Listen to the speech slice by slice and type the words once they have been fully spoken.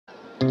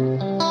Hello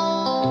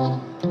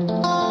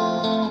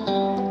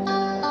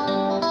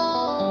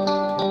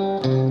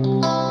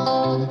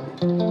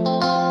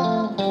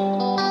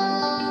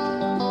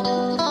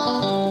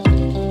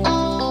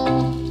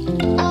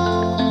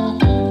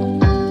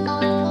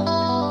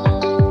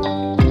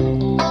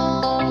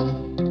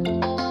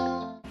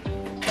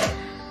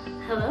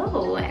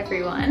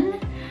everyone.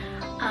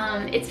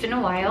 It's been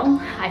a while.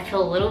 I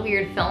feel a little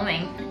weird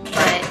filming,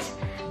 but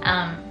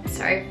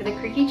sorry for the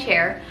creaky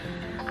chair.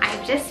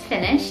 I've just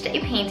finished a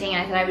painting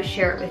and I thought I would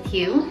share it with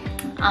you.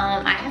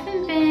 I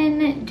haven't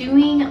been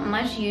doing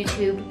much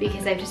YouTube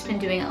because I've just been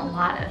doing a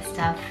lot of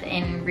stuff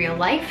in real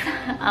life.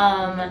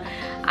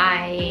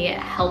 I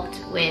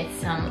helped with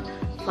some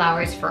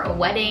flowers for a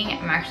wedding.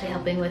 I'm actually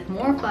helping with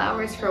more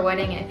flowers for a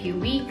wedding in a few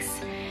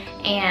weeks.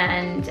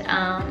 And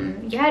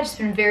yeah, I've just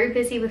been very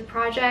busy with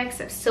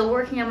projects. I'm still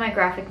working on my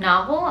graphic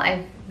novel.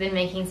 I've been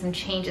making some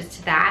changes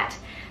to that,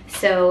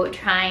 so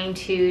trying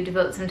to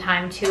devote some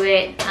time to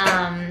it.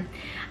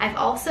 I've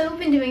also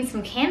been doing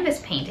some canvas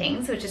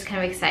paintings, which is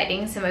kind of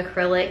exciting, some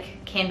acrylic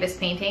canvas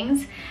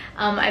paintings.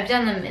 I've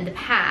done them in the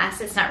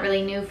past. It's not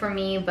really new for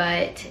me,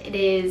 but it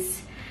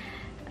is.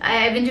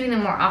 I've been doing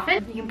them more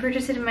often. You can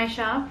purchase it in my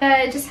shop.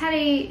 Just had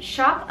a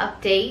shop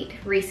update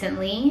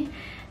recently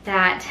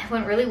that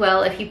went really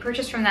well. If you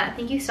purchased from that,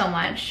 thank you so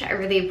much. I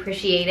really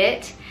appreciate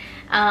it.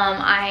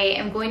 I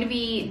am going to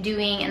be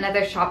doing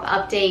another shop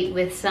update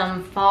with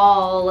some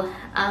fall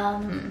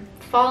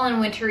and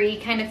wintry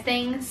kind of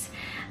things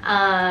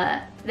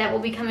that will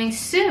be coming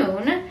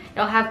soon.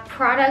 It'll have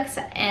products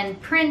and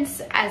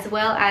prints as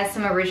well as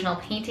some original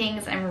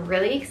paintings. I'm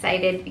really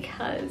excited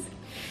because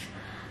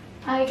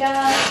I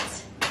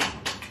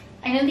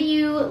know that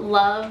you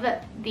love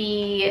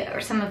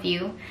or some of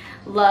you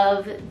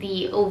love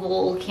the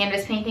oval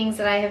canvas paintings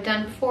that I have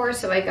done before,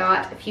 so I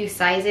got a few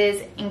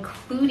sizes,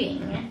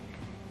 including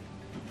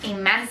a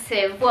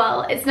massive,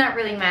 well, it's not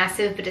really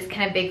massive, but it's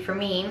kind of big for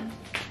me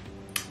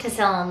to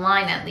sell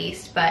online at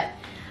least, but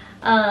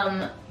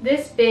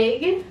this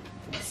big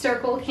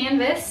circle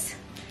canvas,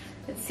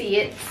 let's see,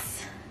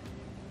 it's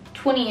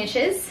 20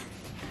 inches.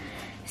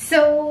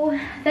 So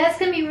that's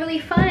gonna be really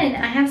fun.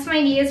 I have some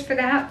ideas for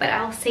that, but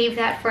I'll save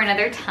that for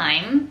another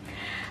time.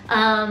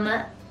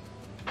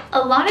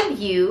 A lot of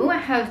you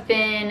have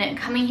been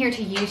coming here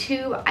to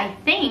YouTube, I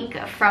think,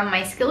 from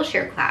my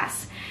Skillshare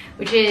class,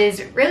 which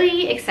is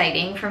really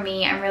exciting for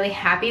me. I'm really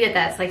happy that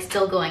that's like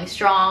still going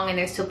strong and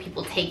there's still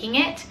people taking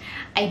it.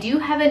 I do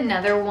have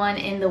another one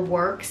in the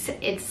works.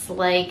 It's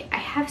like I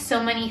have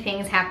so many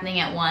things happening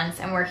at once.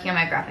 I'm working on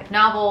my graphic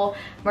novel,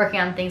 I'm working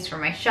on things for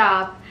my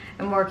shop,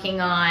 I'm working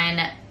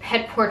on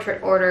pet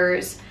portrait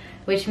orders,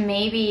 which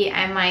maybe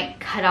I might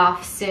cut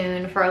off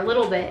soon for a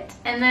little bit.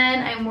 And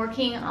then I'm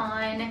working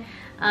on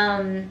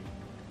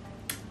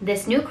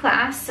this new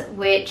class,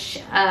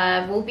 which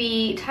will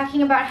be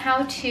talking about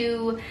how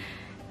to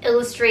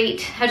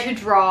illustrate, how to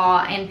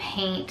draw and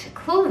paint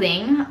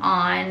clothing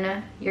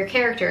on your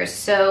characters.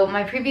 So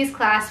my previous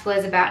class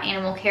was about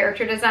animal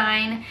character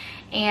design,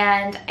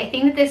 and I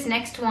think that this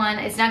next one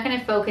is not going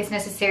to focus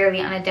necessarily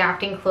on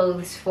adapting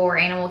clothes for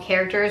animal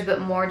characters,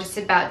 but more just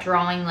about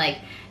drawing like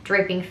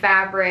draping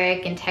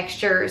fabric and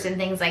textures and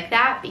things like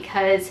that,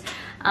 because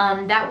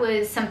that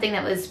was something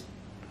that was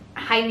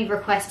highly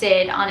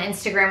requested on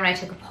Instagram when I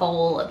took a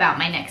poll about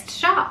my next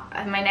shop,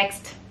 my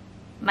next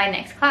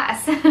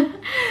class.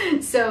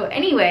 So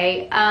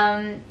anyway,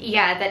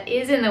 yeah, that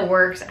is in the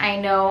works. I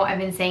know I've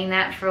been saying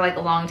that for like a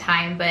long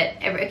time, but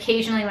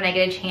occasionally when I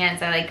get a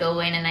chance, I like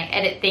go in and I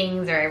edit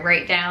things or I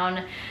write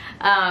down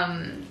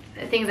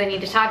things I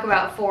need to talk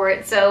about for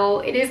it.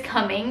 So it is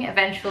coming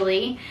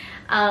eventually.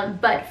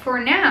 But for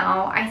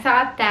now, I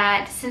thought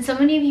that since so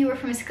many of you are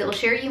from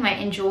Skillshare, you might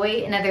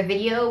enjoy another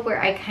video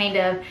where I kind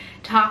of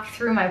talk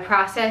through my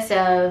process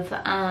of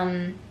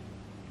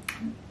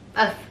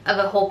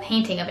a whole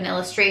painting, of an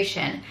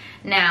illustration.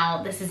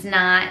 Now, this is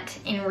not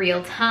in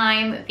real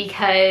time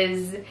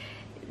because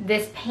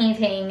this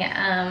painting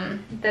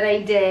that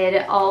I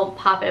did, I'll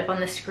pop it up on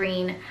the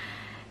screen,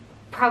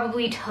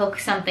 probably took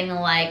something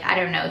like, I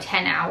don't know,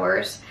 10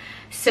 hours.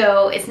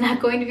 So it's not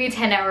going to be a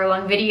 10-hour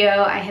long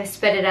video. I have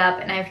sped it up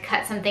and I've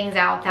cut some things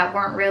out that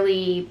weren't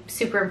really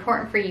super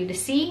important for you to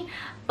see,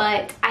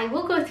 but I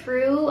will go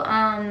through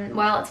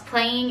while it's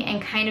playing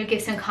and kind of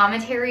give some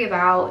commentary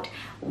about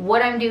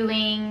what I'm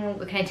doing,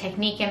 what kind of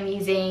technique I'm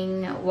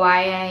using,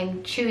 why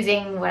I'm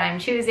choosing what I'm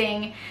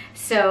choosing.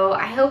 So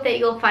I hope that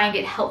you'll find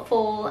it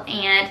helpful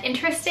and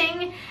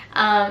interesting.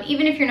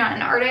 Even if you're not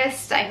an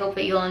artist, I hope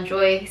that you'll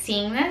enjoy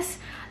seeing this.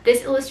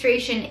 This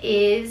illustration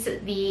is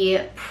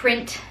the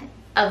print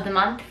of the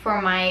month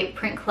for my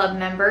print club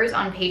members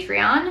on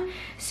Patreon.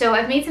 So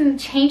I've made some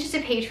changes to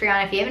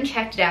Patreon. If you haven't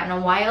checked it out in a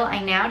while,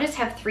 I now just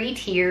have 3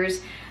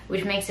 tiers,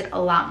 which makes it a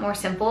lot more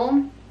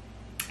simple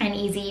and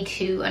easy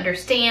to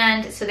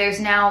understand. So there's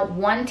now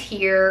 1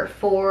 tier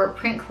for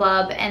print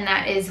club, and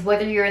that is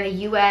whether you're in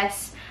the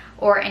US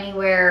or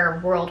anywhere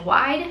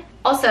worldwide.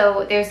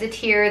 Also, there's the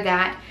tier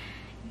that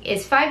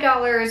is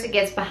 $5. It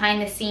gets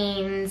behind the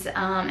scenes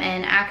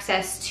and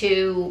access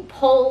to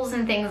polls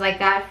and things like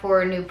that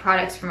for new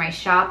products for my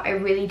shop. I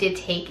really did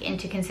take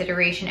into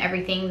consideration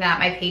everything that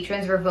my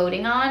patrons were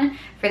voting on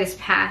for this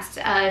past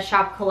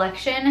shop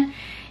collection.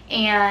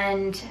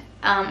 And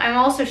I'm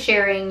also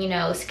sharing, you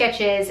know,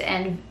 sketches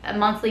and a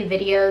monthly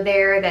video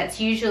there that's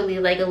usually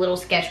like a little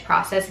sketch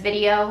process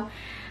video.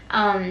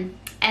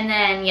 And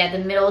then, yeah,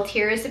 the middle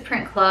tier is the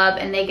print club,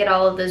 and they get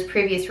all of those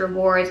previous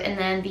rewards. And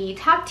then the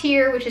top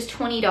tier, which is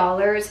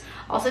 $20,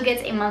 also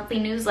gets a monthly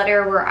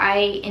newsletter where I,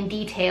 in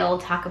detail,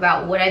 talk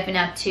about what I've been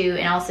up to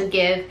and also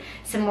give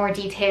some more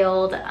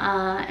detailed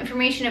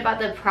information about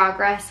the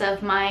progress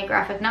of my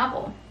graphic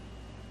novel.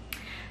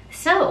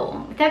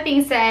 So, with that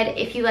being said,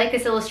 if you like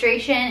this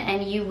illustration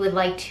and you would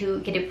like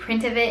to get a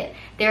print of it,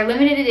 they're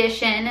limited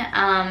edition.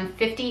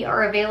 50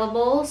 are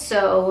available,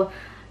 so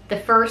the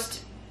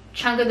first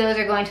chunk of those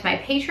are going to my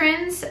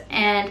patrons,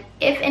 and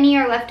if any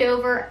are left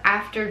over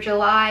after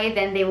July,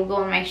 then they will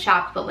go in my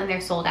shop, but when they're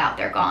sold out,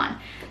 they're gone.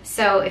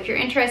 So if you're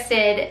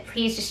interested,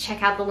 please just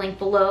check out the link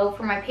below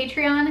for my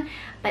Patreon,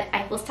 but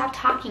I will stop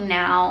talking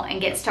now and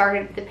get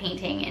started with the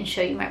painting and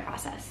show you my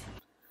process.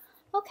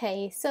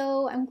 Okay,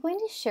 so I'm going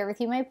to share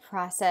with you my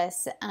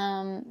process.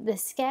 The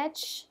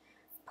sketch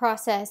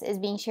process is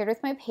being shared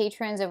with my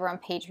patrons over on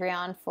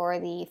Patreon for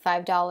the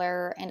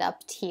 $5 and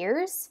up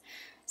tiers.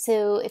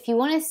 So if you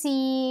want to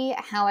see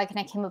how I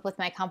came up with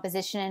my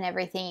composition and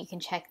everything, you can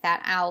check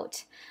that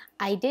out.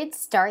 I did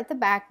start the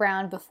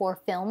background before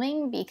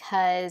filming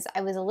because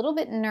I was a little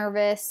bit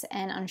nervous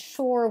and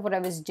unsure of what I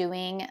was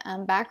doing.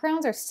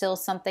 Backgrounds are still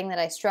something that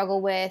I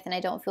struggle with and I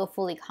don't feel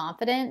fully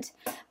confident.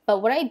 But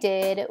what I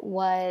did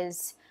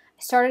was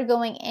I started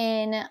going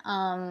in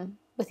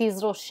with these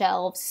little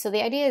shelves. So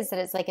the idea is that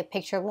it's like a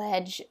picture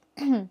ledge,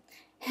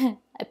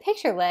 a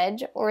picture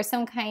ledge or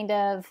some kind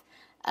of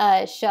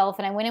shelf,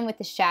 and I went in with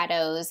the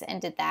shadows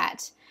and did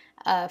that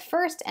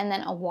first, and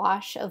then a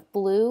wash of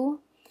blue.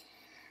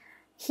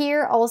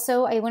 Here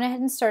also I went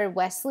ahead and started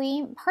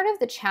Wesley. Part of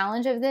the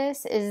challenge of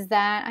this is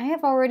that I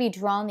have already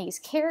drawn these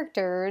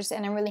characters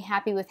and I'm really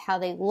happy with how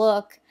they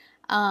look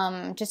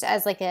just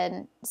as like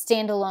a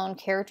standalone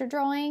character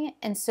drawing,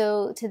 and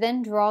so to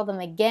then draw them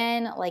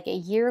again like a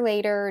year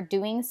later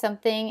doing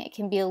something, it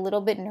can be a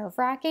little bit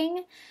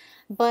nerve-wracking.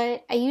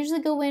 But I usually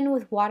go in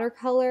with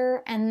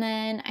watercolor, and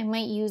then I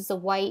might use the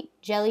white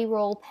jelly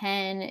roll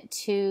pen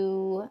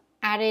to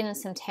add in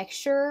some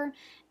texture.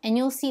 And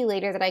you'll see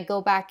later that I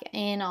go back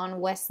in on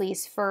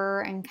Wesley's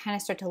fur and kind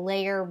of start to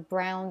layer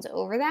browns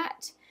over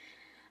that.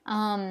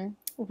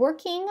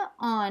 Working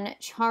on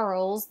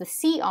Charles, the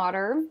sea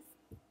otter,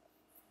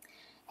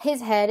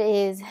 his head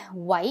is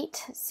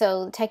white,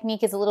 so the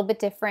technique is a little bit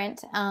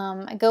different.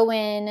 I go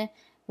in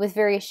with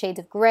various shades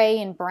of gray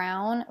and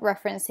brown,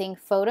 referencing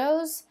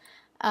photos.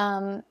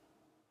 A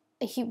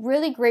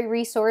really great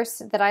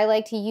resource that I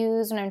like to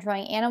use when I'm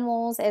drawing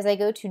animals is I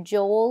go to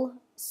Joel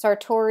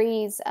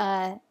Sartori's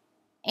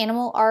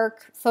Animal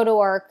Arc, Photo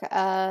Arc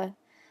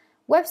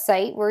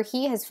website, where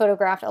he has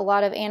photographed a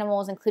lot of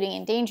animals, including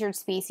endangered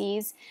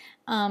species,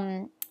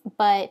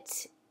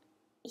 but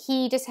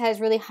he just has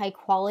really high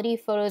quality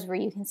photos where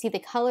you can see the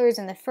colors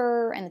and the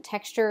fur and the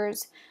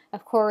textures.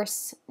 Of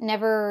course,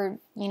 never,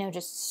 you know,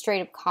 just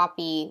straight up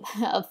copy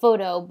a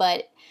photo,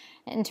 but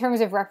in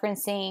terms of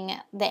referencing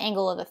the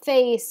angle of the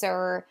face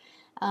or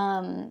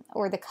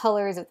the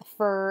colors of the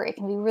fur, it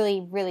can be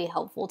really, really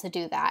helpful to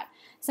do that.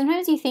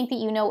 Sometimes you think that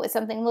you know what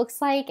something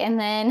looks like, and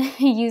then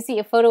you see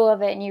a photo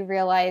of it and you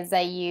realize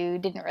that you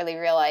didn't really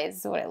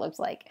realize what it looked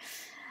like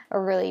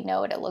or really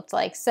know what it looked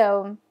like.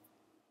 So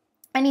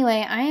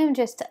anyway, I am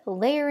just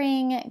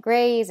layering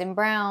grays and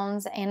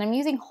browns, and I'm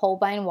using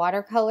Holbein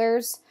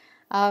watercolors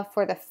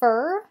for the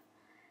fur.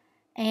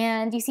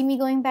 And you see me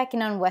going back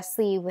in on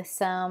Wesley with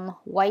some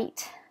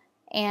white,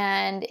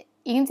 and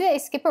you can see that I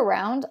skip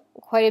around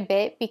quite a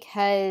bit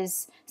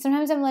because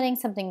sometimes I'm letting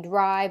something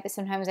dry, but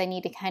sometimes I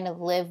need to kind of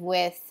live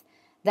with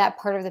that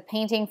part of the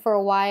painting for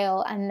a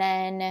while, and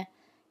then,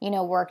 you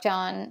know, work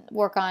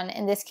on,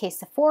 in this case,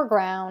 the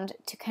foreground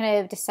to kind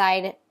of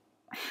decide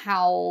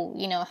how,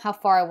 you know, how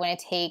far I want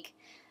to take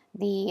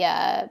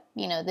the,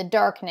 you know, the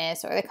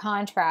darkness or the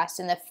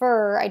contrast in the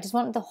fur. I just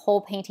want the whole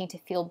painting to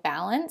feel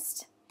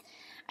balanced.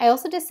 I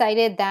also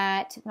decided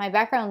that my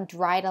background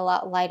dried a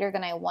lot lighter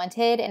than I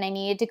wanted, and I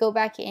needed to go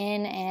back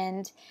in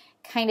and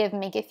kind of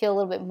make it feel a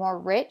little bit more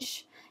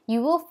rich.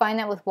 You will find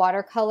that with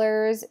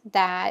watercolors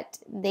that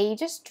they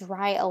just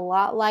dry a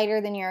lot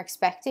lighter than you're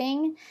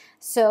expecting.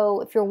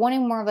 So if you're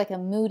wanting more of like a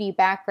moody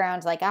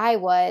background like I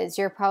was,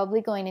 you're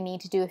probably going to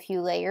need to do a few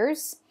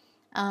layers.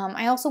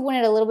 I also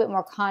wanted a little bit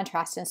more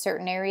contrast in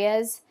certain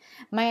areas.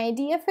 My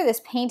idea for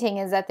this painting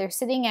is that they're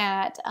sitting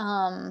at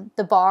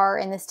the bar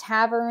in this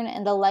tavern,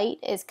 and the light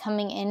is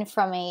coming in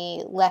from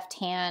a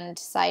left-hand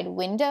side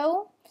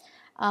window.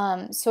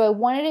 So I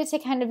wanted it to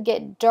kind of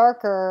get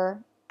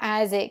darker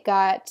as it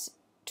got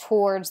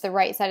towards the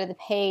right side of the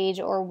page,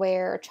 or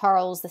where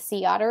Charles the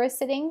sea otter is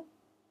sitting.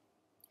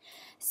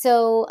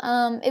 So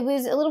it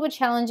was a little bit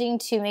challenging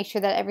to make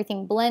sure that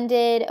everything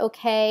blended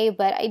okay,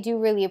 but I do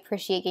really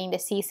appreciate getting to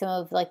see some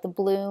of like the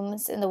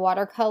blooms in the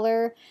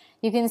watercolor.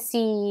 You can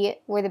see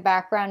where the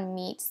background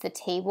meets the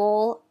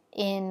table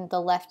in the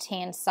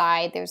left-hand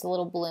side. There's a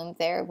little bloom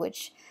there,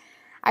 which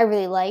I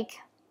really like.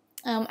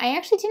 I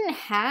actually didn't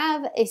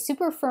have a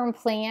super firm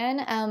plan.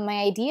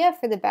 My idea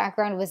for the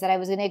background was that I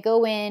was going to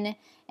go in,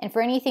 and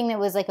for anything that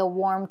was like a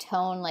warm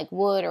tone like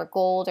wood or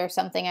gold or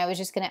something, I was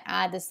just going to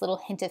add this little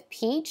hint of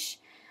peach.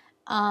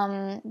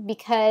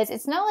 Because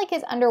it's not like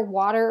it's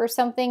underwater or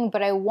something,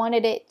 but I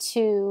wanted it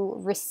to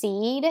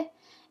recede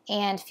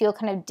and feel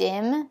kind of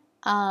dim.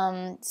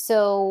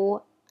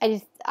 So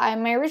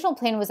my original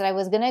plan was that I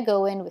was going to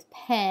go in with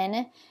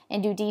pen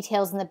and do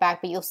details in the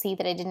back, but you'll see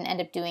that I didn't end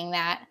up doing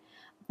that.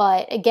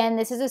 But again,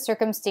 this is a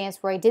circumstance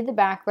where I did the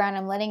background,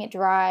 I'm letting it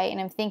dry, and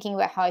I'm thinking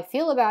about how I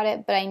feel about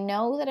it, but I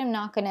know that I'm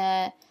not going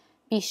to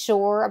be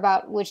sure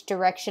about which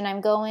direction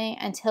I'm going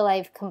until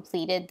I've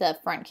completed the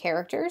front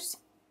characters.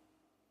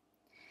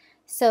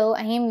 So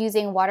I am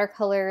using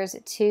watercolors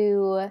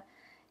to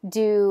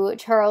do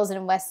Charles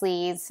and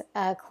Wesley's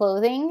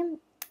clothing.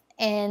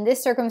 In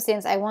this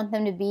circumstance, I want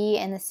them to be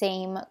in the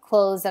same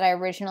clothes that I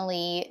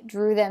originally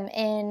drew them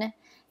in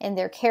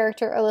their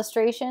character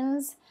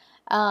illustrations.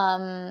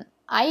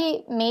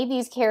 I made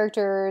these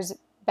characters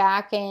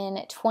back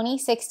in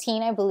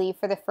 2016, I believe,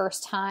 for the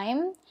first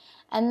time.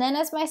 And then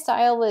as my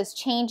style was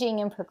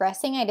changing and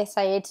progressing, I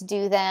decided to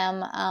do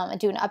them,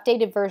 do an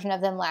updated version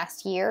of them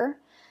last year.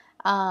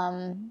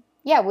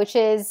 Yeah, which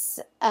is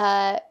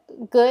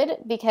good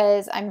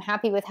because I'm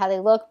happy with how they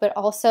look, but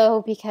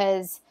also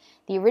because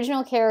the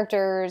original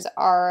characters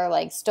are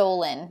like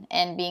stolen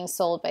and being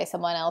sold by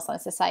someone else on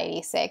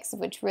Society 6,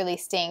 which really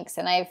stinks,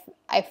 and I've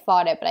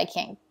fought it, but I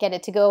can't get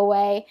it to go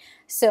away.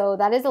 So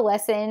that is a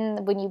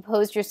lesson when you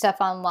post your stuff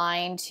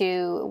online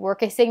to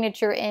work a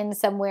signature in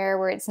somewhere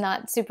where it's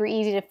not super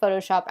easy to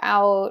Photoshop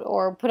out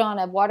or put on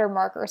a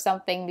watermark or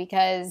something,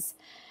 because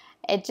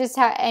it just,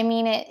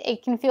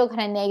 it can feel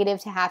kind of negative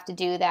to have to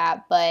do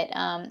that, but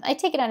I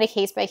take it on a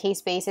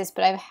case-by-case basis,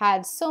 but I've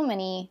had so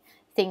many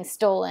things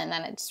stolen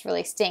that it just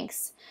really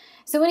stinks.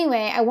 So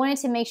anyway, I wanted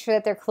to make sure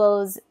that their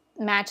clothes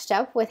matched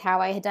up with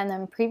how I had done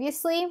them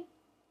previously.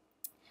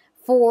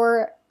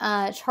 For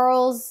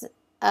Charles'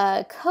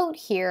 coat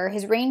here,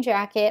 his rain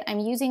jacket, I'm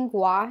using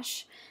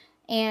gouache,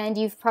 and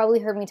you've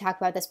probably heard me talk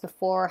about this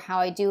before, how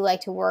I do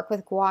like to work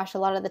with gouache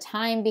a lot of the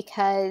time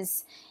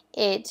because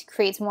it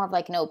creates more of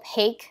like an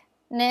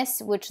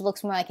opaqueness, which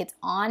looks more like it's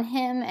on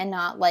him and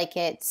not like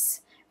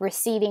it's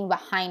receding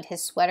behind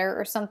his sweater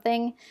or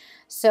something.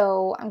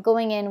 So I'm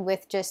going in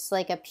with just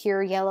like a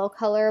pure yellow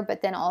color,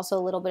 but then also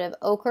a little bit of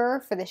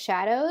ochre for the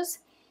shadows.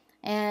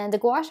 And the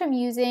gouache I'm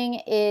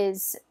using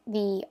is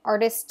the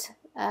Artist,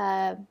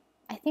 I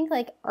think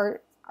like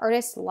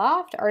Artist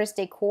Loft, Artist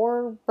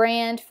Decor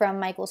brand from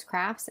Michael's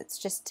Crafts. It's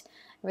just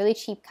a really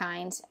cheap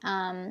kind.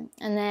 And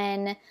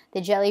then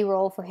the jelly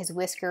roll for his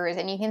whiskers.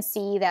 And you can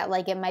see that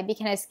like it might be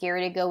kind of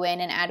scary to go in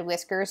and add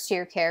whiskers to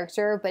your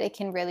character, but it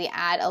can really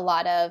add a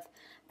lot of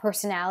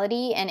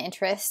personality and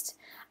interest,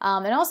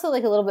 and also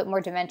like a little bit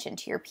more dimension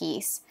to your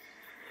piece.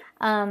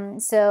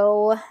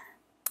 So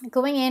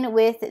going in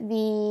with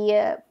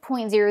the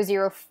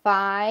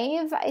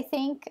 0.005, I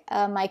think,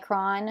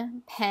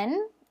 micron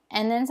pen,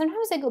 and then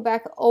sometimes I go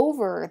back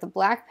over the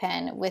black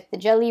pen with the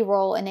jelly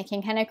roll, and it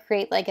can kind of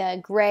create like a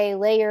gray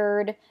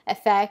layered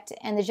effect.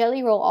 And the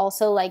jelly roll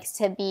also likes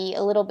to be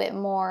a little bit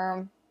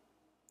more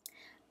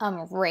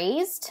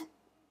raised,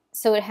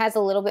 so it has a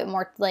little bit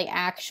more like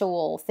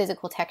actual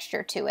physical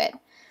texture to it.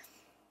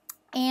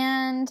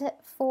 And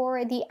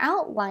for the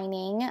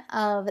outlining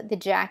of the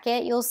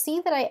jacket, you'll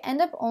see that I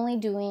end up only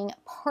doing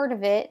part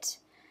of it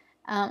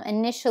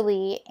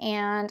initially,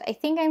 and I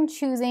think I'm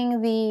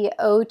choosing the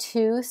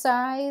 02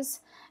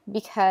 size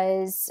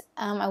because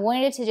I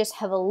wanted it to just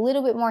have a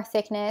little bit more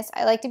thickness.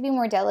 I like to be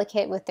more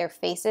delicate with their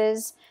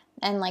faces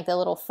and like the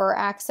little fur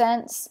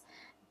accents,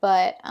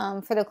 but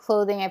for the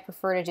clothing I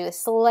prefer to do a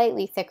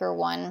slightly thicker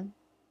one.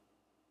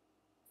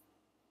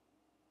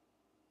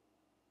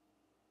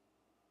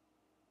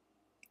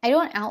 I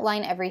don't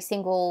outline every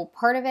single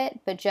part of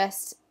it, but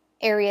just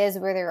areas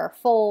where there are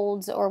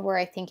folds or where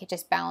I think it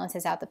just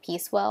balances out the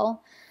piece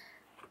well.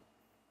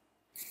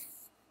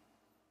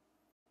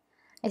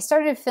 I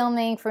started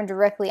filming from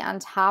directly on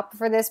top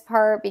for this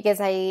part because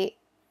I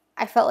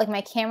felt like my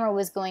camera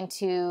was going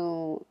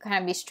to kind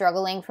of be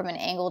struggling from an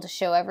angle to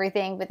show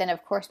everything, but then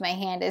of course my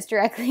hand is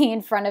directly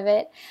in front of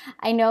it.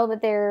 I know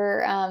that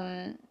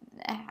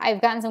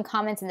I've gotten some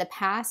comments in the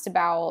past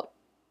about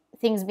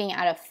things being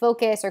out of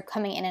focus or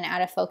coming in and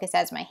out of focus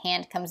as my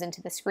hand comes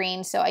into the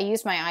screen. So I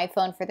used my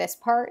iPhone for this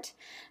part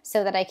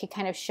so that I could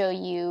kind of show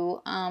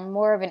you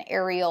more of an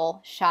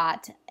aerial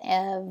shot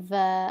of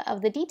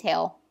the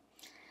detail.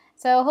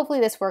 So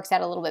hopefully this works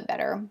out a little bit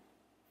better.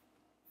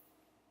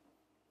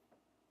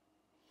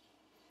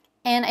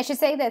 And I should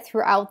say that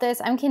throughout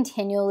this, I'm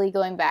continually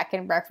going back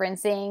and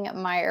referencing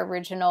my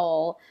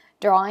original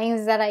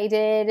drawings that I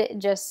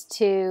did just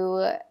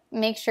to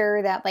make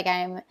sure that like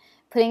I'm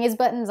putting his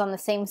buttons on the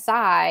same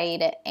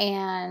side,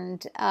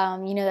 and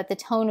you know, that the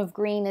tone of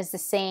green is the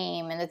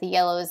same and that the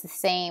yellow is the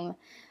same,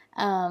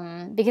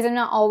 because I'm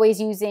not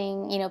always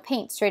using, you know,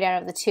 paint straight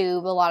out of the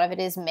tube. A lot of it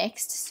is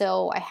mixed,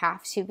 so I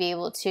have to be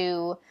able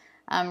to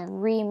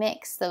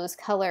remix those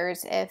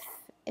colors if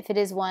it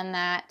is one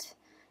that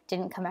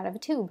didn't come out of a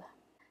tube.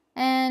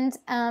 And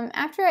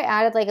after I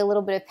added like a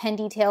little bit of pen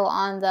detail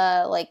on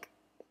the like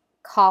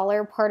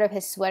collar part of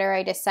his sweater,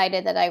 I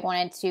decided that I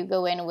wanted to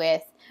go in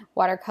with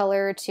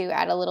watercolor to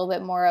add a little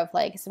bit more of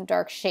like some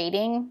dark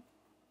shading.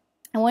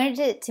 I wanted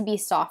it to be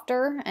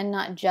softer and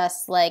not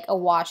just like a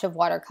wash of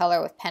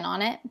watercolor with pen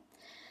on it.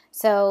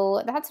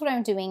 So that's what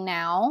I'm doing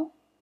now.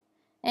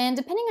 And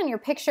depending on your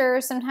picture,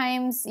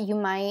 sometimes you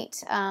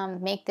might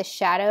make the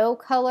shadow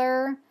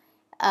color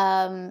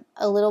a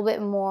little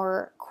bit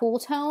more cool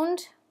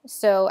toned,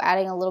 so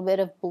adding a little bit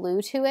of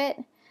blue to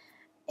it.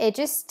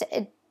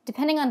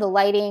 Depending on the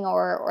lighting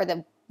or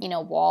the, you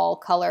know, wall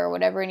color or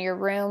whatever in your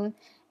room,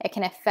 it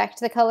can affect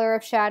the color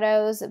of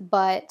shadows,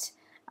 but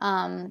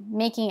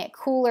making it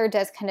cooler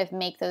does kind of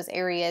make those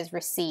areas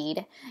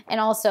recede. And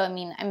also, I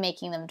mean, I'm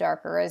making them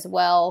darker as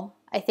well.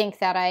 I think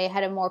that I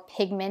had a more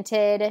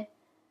pigmented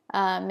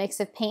mix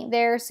of paint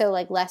there, so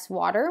like less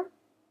water,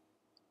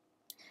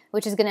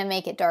 which is going to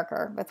make it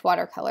darker with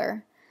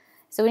watercolor.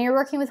 So when you're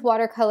working with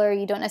watercolor,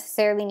 you don't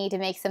necessarily need to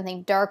make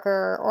something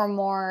darker or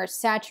more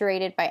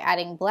saturated by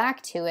adding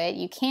black to it.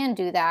 You can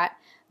do that,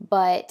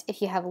 but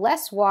if you have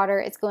less water,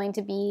 it's going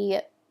to be,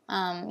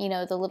 you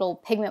know, the little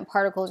pigment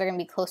particles are going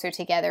to be closer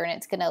together and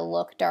it's going to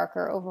look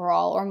darker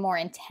overall or more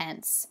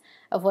intense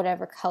of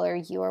whatever color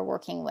you are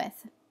working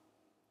with.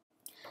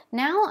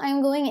 Now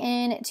I'm going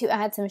in to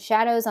add some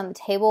shadows on the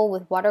table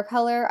with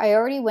watercolor. I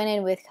already went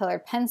in with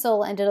colored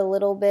pencil and did a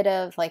little bit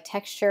of like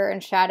texture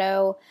and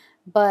shadow,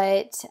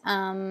 but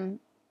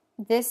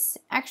this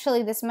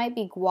might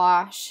be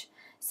gouache.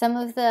 Some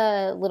of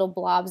the little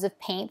blobs of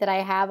paint that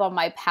I have on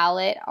my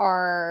palette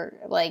are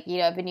like, you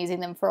know, I've been using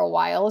them for a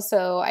while,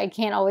 so I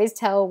can't always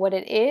tell what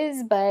it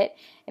is, but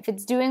if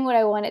it's doing what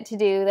I want it to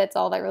do, that's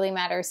all that really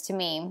matters to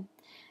me.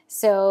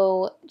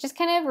 So just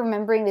kind of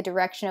remembering the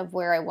direction of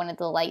where I wanted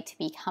the light to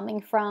be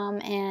coming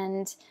from,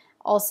 and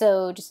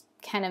also just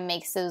kind of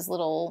makes those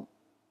little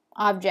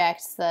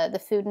objects,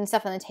 the food and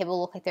stuff on the table,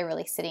 look like they're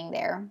really sitting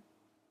there.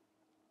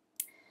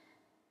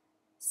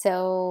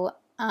 So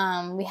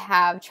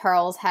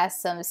Charles has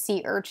some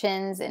sea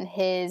urchins in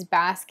his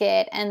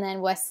basket, and then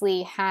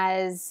Wesley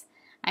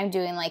I'm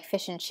doing like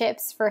fish and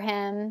chips for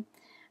him.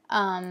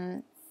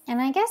 And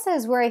I guess that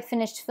was where I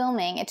finished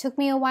filming. It took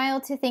me a while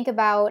to think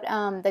about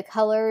the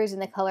colors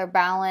and the color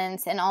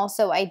balance, and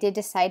also I did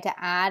decide to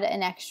add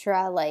an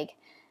extra like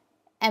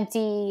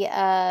empty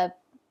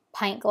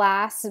pint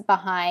glass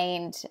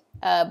behind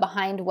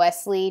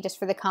Wesley just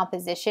for the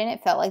composition.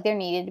 It felt like there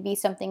needed to be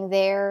something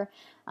there.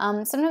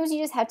 Sometimes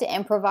you just have to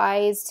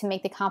improvise to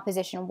make the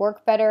composition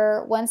work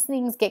better. Once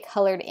things get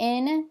colored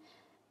in,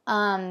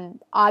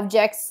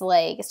 objects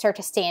like start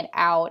to stand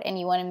out, and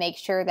you want to make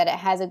sure that it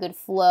has a good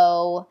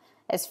flow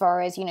as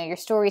far as, you know, your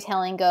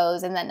storytelling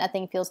goes, and that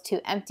nothing feels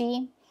too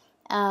empty.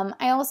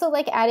 I also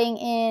like adding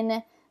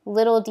in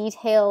little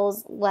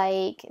details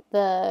like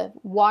the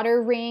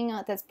water ring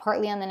that's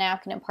partly on the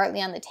napkin and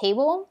partly on the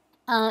table.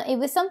 It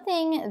was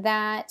something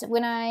that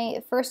when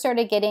I first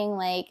started getting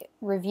like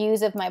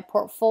reviews of my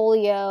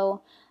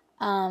portfolio,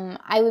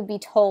 I would be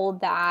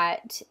told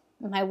that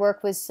my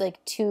work was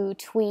like too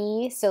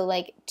twee, so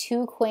like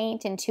too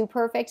quaint and too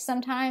perfect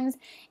sometimes.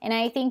 And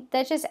I think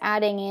that's just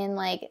adding in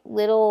like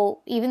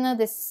little, even though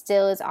this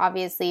still is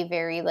obviously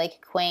very like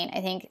quaint,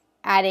 I think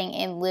adding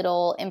in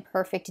little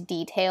imperfect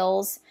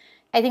details,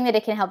 I think that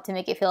it can help to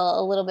make it feel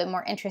a little bit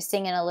more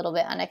interesting and a little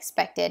bit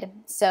unexpected.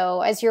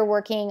 So as you're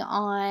working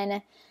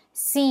on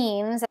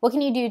scenes, what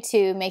can you do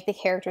to make the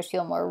characters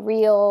feel more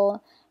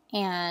real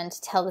and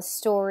tell the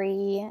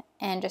story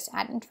and just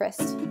add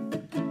interest?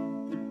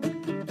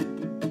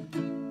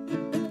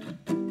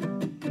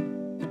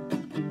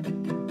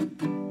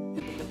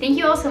 Thank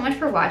you all so much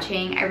for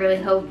watching. I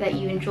really hope that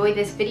you enjoyed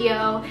this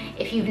video.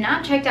 If you've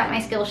not checked out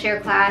my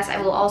Skillshare class,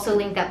 I will also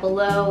link that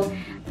below.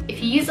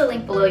 If you use the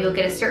link below, you'll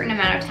get a certain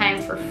amount of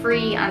time for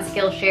free on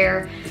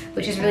Skillshare,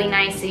 which is really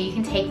nice, so you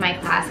can take my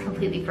class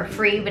completely for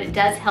free, but it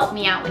does help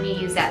me out when you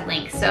use that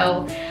link.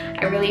 So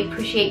I really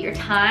appreciate your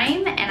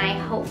time, and I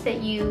hope that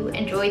you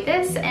enjoyed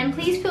this. And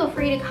please feel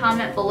free to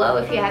comment below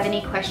if you have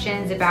any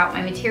questions about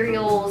my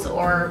materials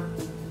or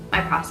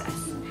my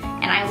process,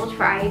 and I will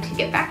try to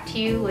get back to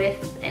you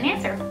with an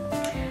answer.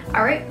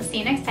 All right, we'll see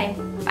you next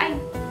time.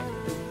 Bye.